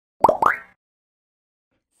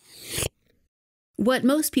What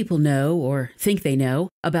most people know or think they know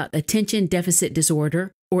about attention deficit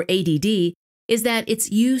disorder, or ADD, is that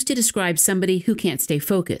it's used to describe somebody who can't stay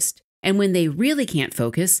focused. And when they really can't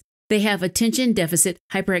focus, they have attention deficit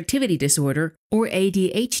hyperactivity disorder, or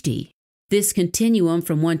ADHD. This continuum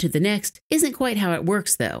from one to the next isn't quite how it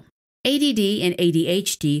works, though. ADD and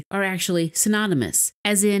ADHD are actually synonymous,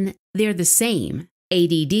 as in they're the same.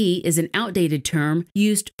 ADD is an outdated term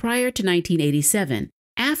used prior to 1987,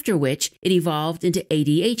 after which it evolved into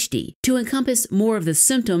ADHD to encompass more of the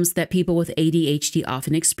symptoms that people with ADHD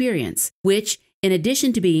often experience, which, in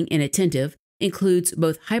addition to being inattentive, includes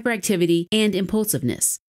both hyperactivity and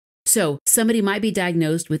impulsiveness. So, somebody might be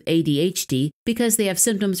diagnosed with ADHD because they have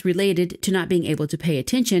symptoms related to not being able to pay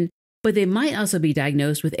attention, but they might also be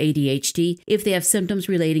diagnosed with ADHD if they have symptoms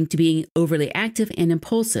relating to being overly active and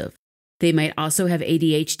impulsive. They might also have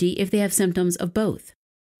ADHD if they have symptoms of both.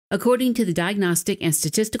 According to the Diagnostic and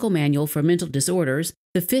Statistical Manual for Mental Disorders,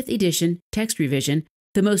 the 5th edition, text revision,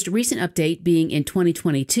 the most recent update being in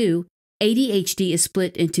 2022, ADHD is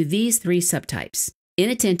split into these 3 subtypes: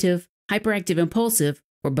 inattentive, hyperactive impulsive,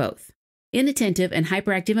 or both. Inattentive and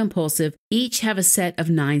hyperactive impulsive each have a set of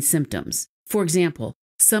 9 symptoms. For example,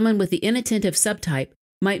 someone with the inattentive subtype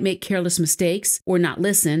might make careless mistakes or not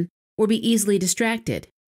listen or be easily distracted.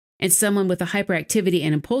 And someone with a hyperactivity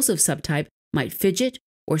and impulsive subtype might fidget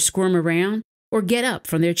or squirm around or get up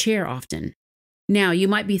from their chair often. Now, you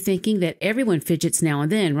might be thinking that everyone fidgets now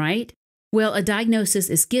and then, right? Well, a diagnosis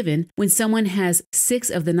is given when someone has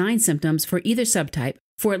 6 of the 9 symptoms for either subtype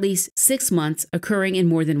for at least 6 months occurring in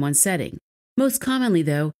more than one setting. Most commonly,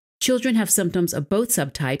 though, children have symptoms of both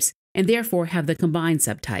subtypes and therefore have the combined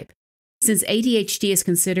subtype. Since ADHD is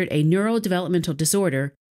considered a neurodevelopmental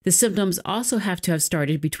disorder, the symptoms also have to have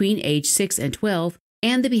started between age 6 and 12,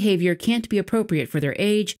 and the behavior can't be appropriate for their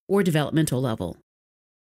age or developmental level.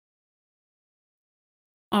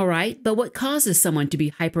 All right, but what causes someone to be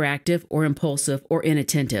hyperactive or impulsive or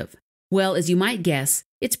inattentive? Well, as you might guess,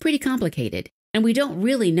 it's pretty complicated, and we don't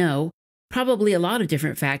really know, probably a lot of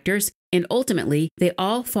different factors, and ultimately, they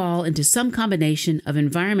all fall into some combination of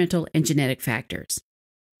environmental and genetic factors.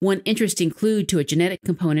 One interesting clue to a genetic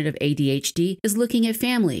component of ADHD is looking at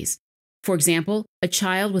families. For example, a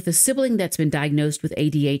child with a sibling that's been diagnosed with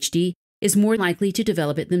ADHD is more likely to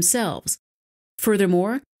develop it themselves.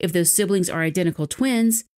 Furthermore, if those siblings are identical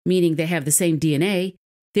twins, meaning they have the same DNA,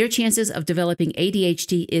 their chances of developing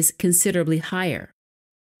ADHD is considerably higher.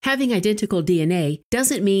 Having identical DNA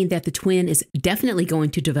doesn't mean that the twin is definitely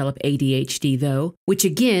going to develop ADHD, though, which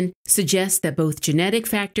again suggests that both genetic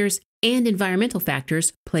factors and environmental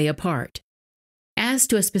factors play a part. As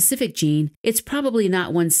to a specific gene, it's probably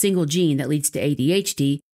not one single gene that leads to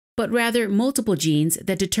ADHD, but rather multiple genes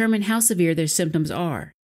that determine how severe their symptoms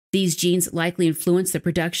are. These genes likely influence the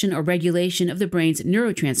production or regulation of the brain's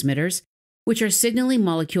neurotransmitters, which are signaling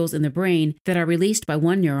molecules in the brain that are released by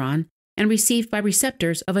one neuron and received by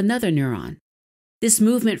receptors of another neuron. This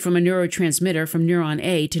movement from a neurotransmitter from neuron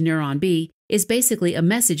A to neuron B is basically a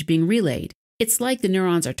message being relayed. It's like the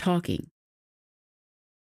neurons are talking.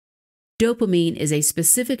 Dopamine is a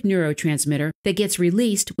specific neurotransmitter that gets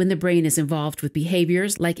released when the brain is involved with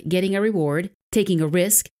behaviors like getting a reward, taking a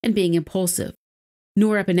risk, and being impulsive.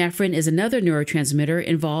 Norepinephrine is another neurotransmitter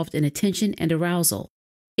involved in attention and arousal.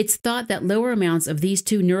 It's thought that lower amounts of these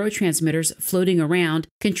 2 neurotransmitters floating around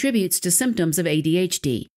contributes to symptoms of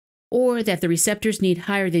ADHD, or that the receptors need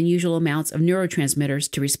higher than usual amounts of neurotransmitters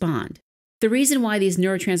to respond. The reason why these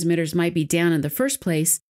neurotransmitters might be down in the first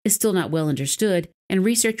place is still not well understood, and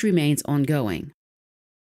research remains ongoing.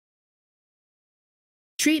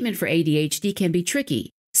 Treatment for ADHD can be tricky,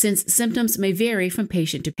 since symptoms may vary from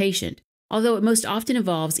patient to patient, although it most often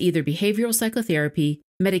involves either behavioral psychotherapy,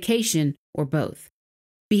 medication, or both.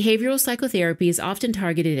 Behavioral psychotherapy is often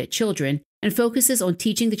targeted at children and focuses on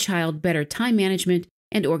teaching the child better time management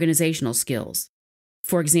and organizational skills.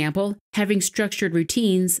 For example, having structured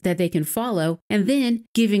routines that they can follow and then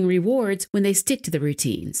giving rewards when they stick to the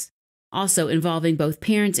routines. Also, involving both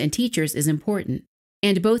parents and teachers is important,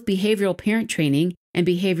 and both behavioral parent training and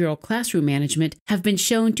behavioral classroom management have been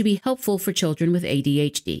shown to be helpful for children with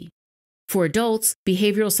ADHD. For adults,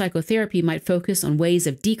 behavioral psychotherapy might focus on ways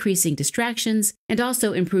of decreasing distractions and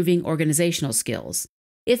also improving organizational skills.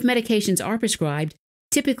 If medications are prescribed,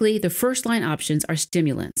 typically the first-line options are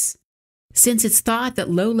stimulants. Since it's thought that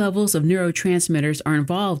low levels of neurotransmitters are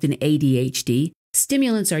involved in ADHD,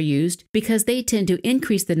 stimulants are used because they tend to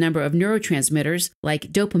increase the number of neurotransmitters,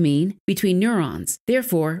 like dopamine, between neurons,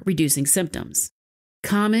 therefore reducing symptoms.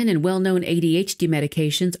 Common and well-known ADHD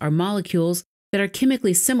medications are molecules that are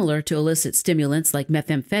chemically similar to illicit stimulants like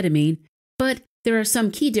methamphetamine, but There are some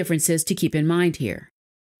key differences to keep in mind here.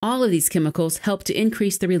 All of these chemicals help to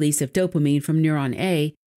increase the release of dopamine from neuron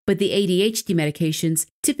A, but the ADHD medications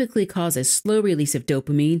typically cause a slow release of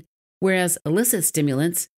dopamine, whereas illicit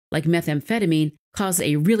stimulants, like methamphetamine, cause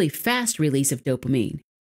a really fast release of dopamine.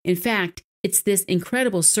 In fact, it's this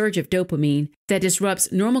incredible surge of dopamine that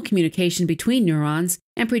disrupts normal communication between neurons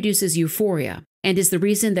and produces euphoria, and is the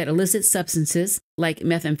reason that illicit substances, like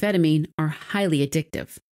methamphetamine, are highly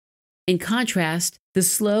addictive. In contrast, the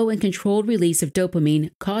slow and controlled release of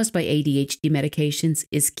dopamine caused by ADHD medications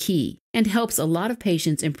is key and helps a lot of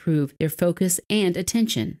patients improve their focus and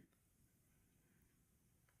attention.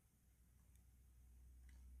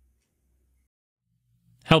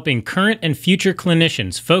 Helping current and future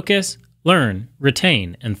clinicians focus, learn,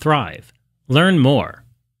 retain, and thrive. Learn more